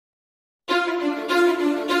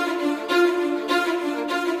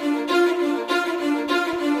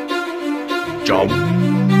Jump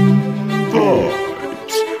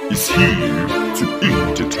Vibes is here to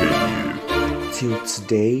entertain you. Till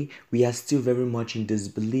today, we are still very much in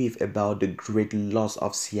disbelief about the great loss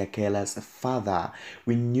of Siyacela's father.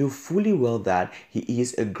 We knew fully well that he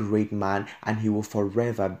is a great man and he will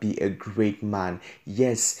forever be a great man.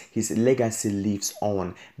 Yes, his legacy lives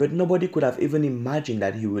on, but nobody could have even imagined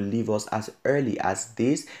that he will leave us as early as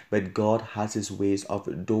this. But God has his ways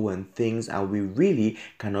of doing things and we really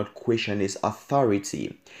cannot question his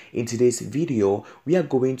authority. In today's video, we are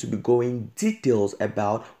going to be going details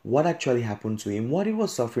about what actually happened to him, what he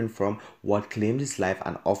was suffering from, what claimed his life,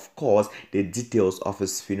 and of course the details of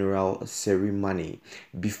his funeral ceremony.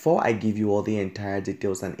 Before I give you all the entire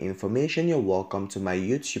details and information, you're welcome to my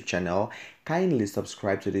YouTube channel. Kindly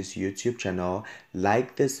subscribe to this YouTube channel,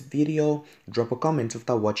 like this video, drop a comment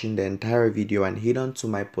after watching the entire video, and hit on to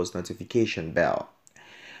my post notification bell.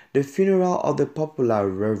 The funeral of the popular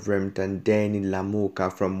Reverend Bab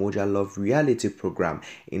Dlamuka from Moja Love reality program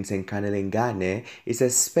in Siyacela, Ghana is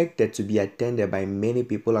expected to be attended by many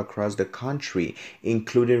people across the country,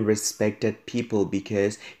 including respected people,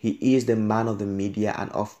 because he is the man of the media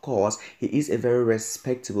and of course he is a very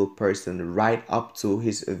respectable person right up to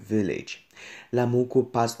his village.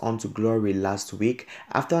 Dlamuka passed on to glory last week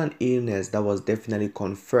after an illness that was definitely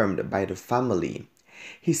confirmed by the family.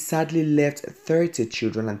 He sadly left 30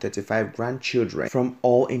 children and 35 grandchildren. From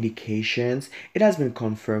all indications, it has been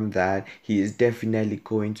confirmed that he is definitely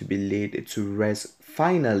going to be laid to rest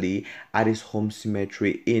finally at his home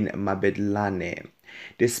cemetery in Bab Dlamuka.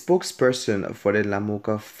 The spokesperson for the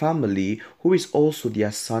Dlamuka family, who is also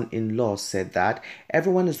their son-in-law, said that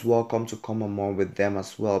everyone is welcome to come along with them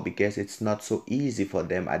as well because it's not so easy for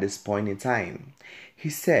them at this point in time. He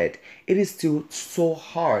said it is still so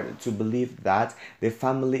hard to believe that the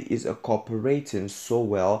family is cooperating so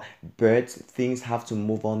well, but things have to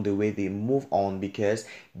move on the way they move on because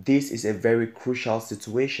this is a very crucial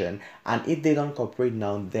situation, and if they don't cooperate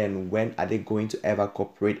now, then when are they going to ever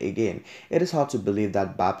cooperate again? It is hard to believe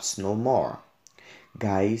that Babs no more.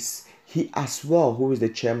 Guys, he as well, who is the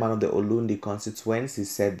chairman of the Olundi constituency,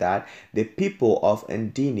 said that the people of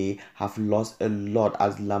Ndini have lost a lot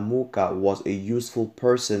as Dlamuka was a useful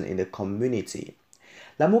person in the community.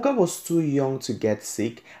 Dlamuka was too young to get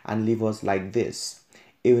sick and leave us like this.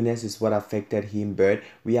 Illness is what affected him, but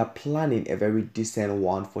we are planning a very decent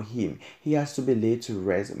one for him. He has to be laid to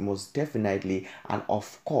rest most definitely, and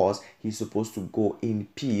of course he's supposed to go in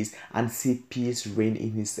peace and see peace reign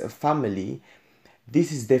in his family.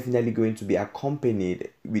 This is definitely going to be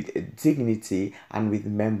accompanied with dignity and with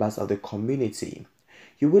members of the community.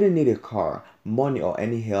 You wouldn't need a car, money or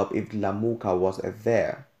any help if Dlamuka was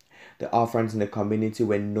there. The orphans in the community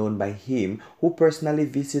were known by him, who personally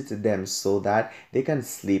visited them so that they can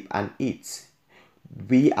sleep and eat.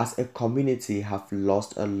 We as a community have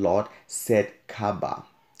lost a lot, said Kaba.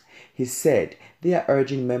 He said they are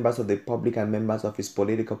urging members of the public and members of his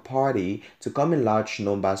political party to come in large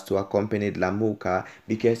numbers to accompany Dlamuka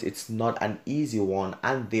because it's not an easy one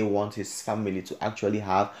and they want his family to actually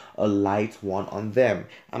have a light one on them.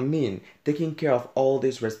 I mean, taking care of all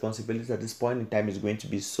these responsibilities at this point in time is going to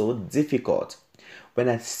be so difficult. When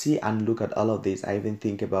I see and look at all of this, I even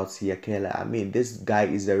think about Siyacela. I mean, this guy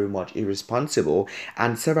is very much irresponsible,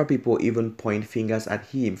 and several people even point fingers at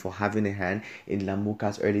him for having a hand in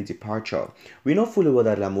Dlamuka's early departure. We know fully well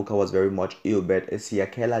that Dlamuka was very much ill, but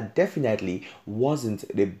Siyacela definitely wasn't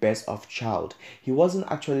the best of child. He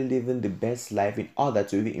wasn't actually living the best life in order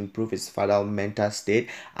to even improve his father's mental state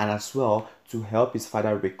and as well to help his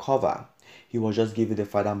father recover. He was just giving the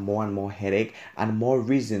father more and more headache and more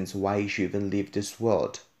reasons why he should even leave this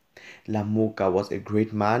world. Dlamuka was a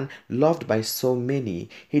great man, loved by so many.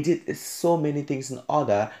 He did so many things in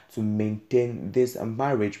order to maintain this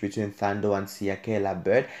marriage between Thando and Siyacela,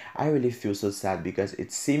 but I really feel so sad because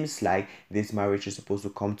it seems like this marriage is supposed to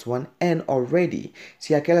come to an end already.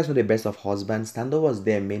 Siyacela is not the best of husbands. Thando was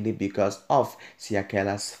there mainly because of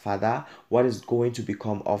Siyacela's father. What is going to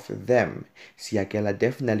become of them? Siyacela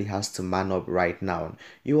definitely has to man up right now.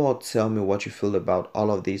 You all tell me what you feel about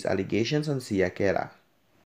all of these allegations on Siyacela.